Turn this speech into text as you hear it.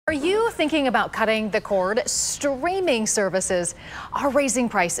Are you thinking about cutting the cord? Streaming services are raising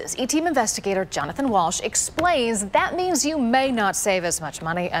prices. E-Team investigator Jonathan Walsh explains that means you may not save as much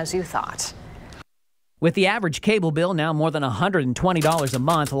money as you thought. With the average cable bill now more than $120 a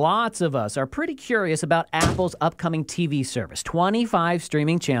month, lots of us are pretty curious about Apple's upcoming TV service. 25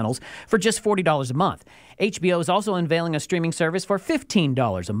 streaming channels for just $40 a month. HBO is also unveiling a streaming service for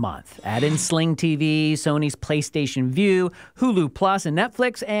 $15 a month. Add in Sling TV, Sony's PlayStation Vue, Hulu Plus, and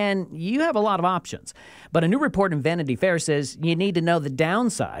Netflix, and you have a lot of options. But a new report in Vanity Fair says you need to know the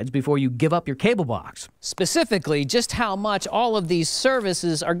downsides before you give up your cable box. Specifically, just how much all of these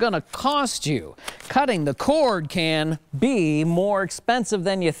services are going to cost you. Cutting the cord can be more expensive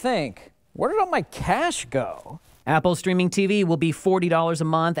than you think. Where did all my cash go? Apple streaming TV will be $40 a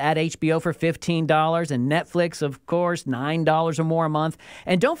month, add HBO for $15, and Netflix, of course, $9 or more a month.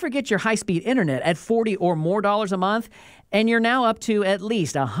 And don't forget your high-speed internet at $40 or more a month, and you're now up to at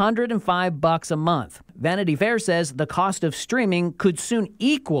least $105 a month. Vanity Fair says the cost of streaming could soon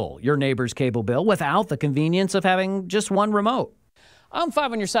equal your neighbor's cable bill without the convenience of having just one remote. I'm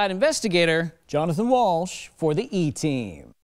 5 on Your Side investigator Jonathan Walsh for the E-Team.